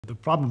The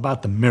problem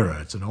about the mirror,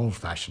 it's an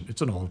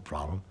old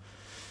problem.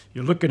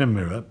 You look in a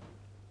mirror,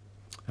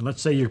 and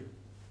let's say you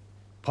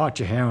part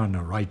your hair on the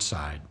right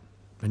side.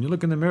 Then you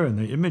look in the mirror, and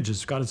the image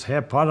has got its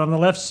hair part on the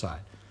left side.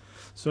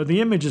 So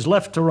the image is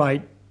left to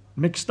right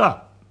mixed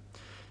up.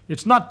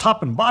 It's not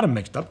top and bottom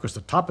mixed up, because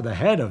the top of the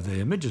head of the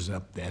image is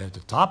up there at the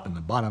top, and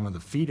the bottom of the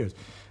feet is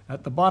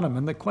at the bottom.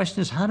 And the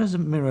question is, how does a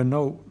mirror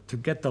know to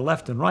get the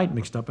left and right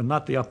mixed up and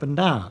not the up and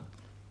down?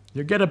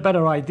 You'll get a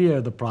better idea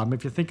of the problem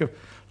if you think of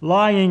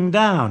lying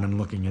down and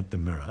looking at the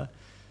mirror.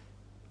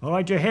 All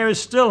right, your hair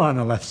is still on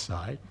the left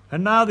side,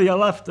 and now the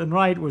left and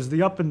right was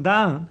the up and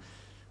down,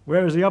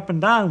 whereas the up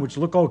and down, which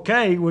look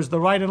okay, was the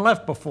right and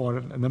left before.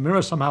 And the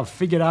mirror somehow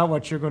figured out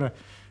what you're going to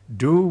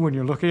do when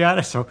you're looking at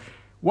it. So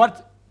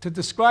to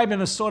describe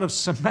in a sort of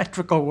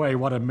symmetrical way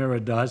what a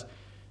mirror does,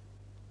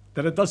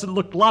 that it doesn't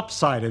look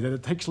lopsided, that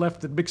it takes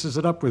left and mixes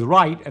it up with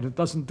right, and it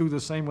doesn't do the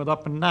same with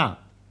up and down.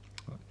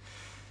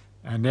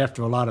 And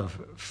after a lot of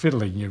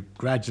fiddling,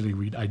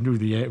 I knew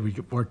we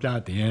worked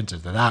out the answer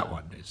to that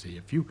one. You see,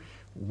 if you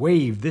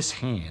wave this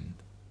hand,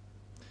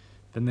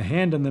 then the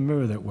hand in the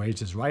mirror that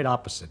waves is right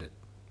opposite it.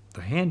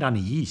 The hand on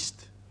the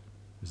east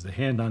is the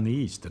hand on the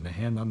east, and the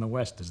hand on the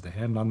west is the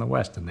hand on the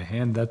west, and the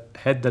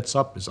head that's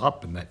up is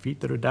up, and the feet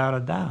that are down are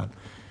down.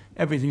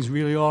 Everything's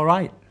really all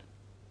right.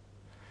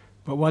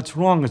 But what's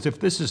wrong is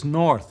if this is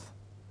north,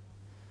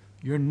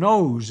 your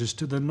nose is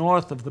to the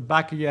north of the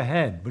back of your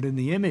head, but in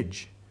the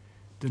image,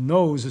 the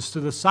nose is to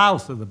the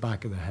south of the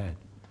back of the head.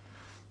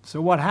 So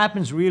what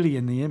happens really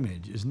in the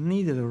image is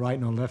neither the right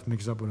nor left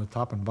mixed up with the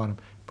top and bottom,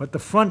 but the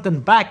front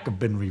and back have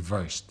been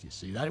reversed, you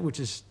see. That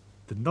which is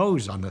the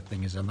nose on the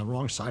thing is on the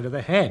wrong side of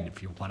the head,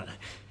 if you want to,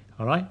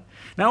 all right?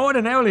 Now,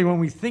 ordinarily, when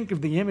we think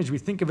of the image, we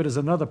think of it as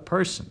another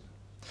person.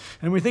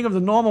 And we think of the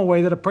normal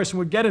way that a person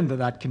would get into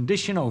that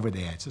condition over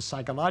there. It's a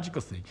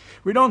psychological thing.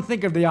 We don't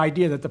think of the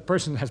idea that the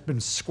person has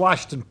been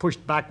squashed and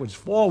pushed backwards,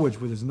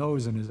 forwards with his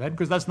nose and his head,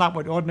 because that's not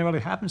what ordinarily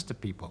happens to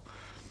people.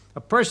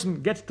 A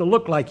person gets to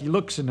look like he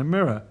looks in the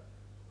mirror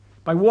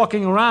by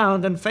walking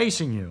around and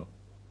facing you.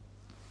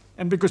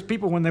 And because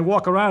people, when they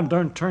walk around,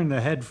 don't turn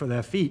their head for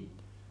their feet,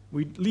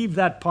 we leave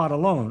that part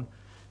alone,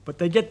 but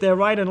they get their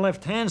right and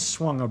left hands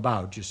swung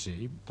about, you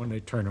see, when they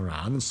turn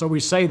around. And so we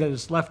say that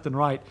it's left and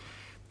right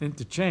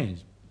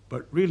interchanged.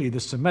 But really, the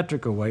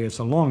symmetrical way, it's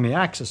along the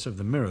axis of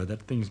the mirror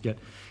that things get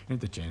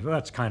interchanged. Well,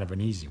 that's kind of an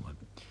easy one.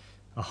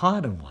 A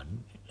harder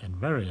one, and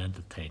very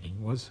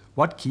entertaining, was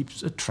what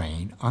keeps a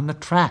train on the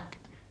track?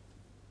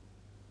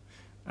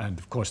 And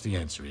of course, the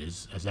answer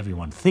is, as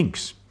everyone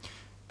thinks,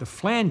 the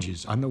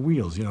flanges on the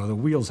wheels. You know, the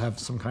wheels have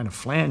some kind of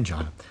flange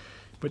on them.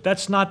 But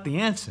that's not the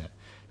answer.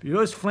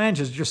 Those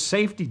flanges are just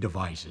safety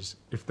devices.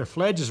 If the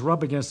flanges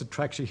rub against the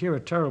tracks, you hear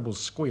a terrible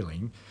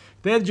squealing.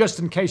 They're just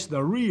in case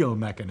the real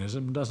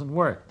mechanism doesn't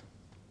work.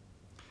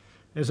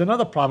 There's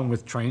another problem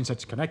with trains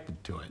that's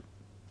connected to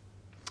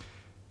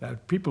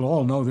it. People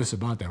all know this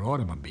about their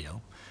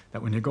automobile,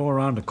 that when you go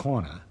around a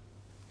corner,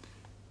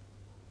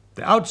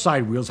 the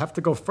outside wheels have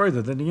to go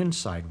further than the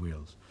inside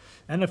wheels.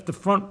 And if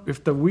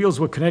the wheels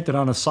were connected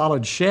on a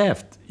solid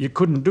shaft, you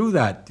couldn't do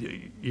that.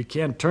 You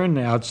can't turn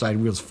the outside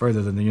wheels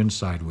further than the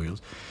inside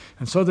wheels.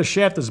 And so the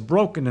shaft is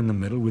broken in the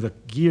middle with a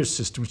gear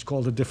system which is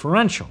called a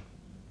differential.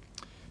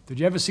 Did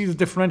you ever see the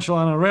differential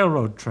on a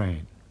railroad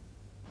train?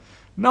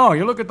 No,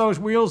 you look at those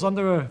wheels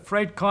under a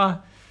freight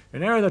car,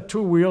 and there are the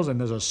two wheels, and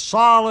there's a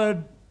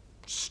solid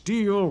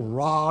steel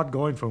rod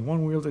going from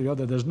one wheel to the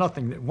other. There's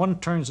nothing. One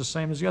turns the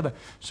same as the other.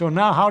 So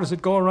now how does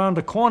it go around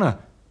a corner,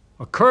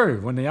 a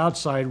curve, when the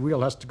outside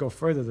wheel has to go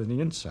further than the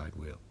inside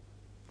wheel?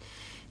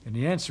 And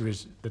the answer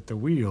is that the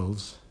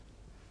wheels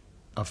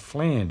are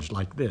flanged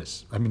like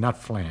this. I mean, not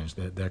flanged,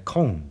 they're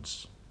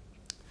cones.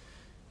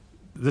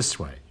 This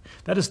way.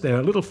 That is, they're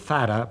a little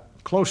fatter,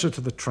 closer to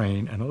the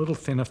train, and a little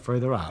thinner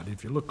further out.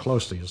 If you look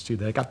closely, you'll see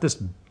they got this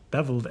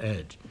beveled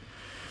edge.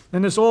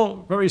 And it's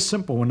all very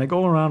simple. When they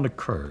go around a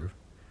curve,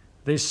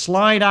 they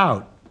slide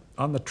out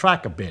on the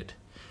track a bit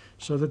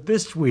so that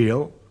this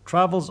wheel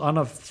travels on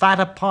a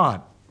fatter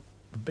part,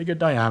 a bigger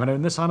diameter,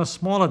 and this on a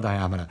smaller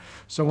diameter.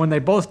 So when they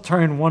both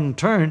turn one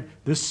turn,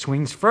 this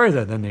swings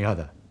further than the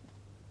other.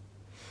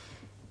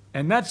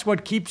 And that's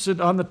what keeps it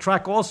on the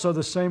track also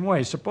the same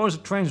way. Suppose a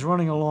train's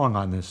running along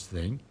on this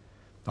thing,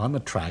 on the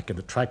track, and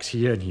the track's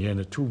here and here, and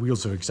the two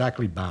wheels are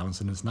exactly balanced,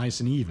 and it's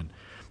nice and even.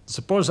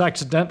 Suppose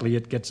accidentally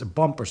it gets a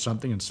bump or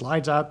something and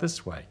slides out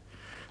this way.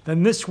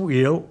 Then this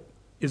wheel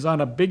is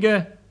on a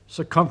bigger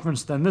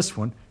circumference than this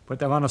one, but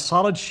they're on a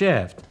solid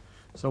shaft.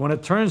 So when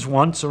it turns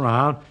once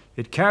around,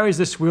 it carries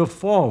this wheel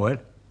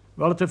forward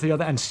relative to the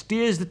other and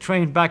steers the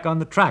train back on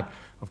the track.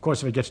 Of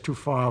course, if it gets too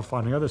far off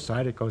on the other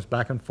side, it goes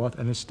back and forth,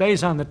 and it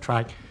stays on the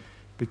track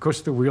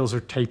because the wheels are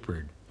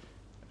tapered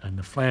and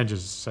the flange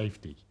is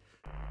safety.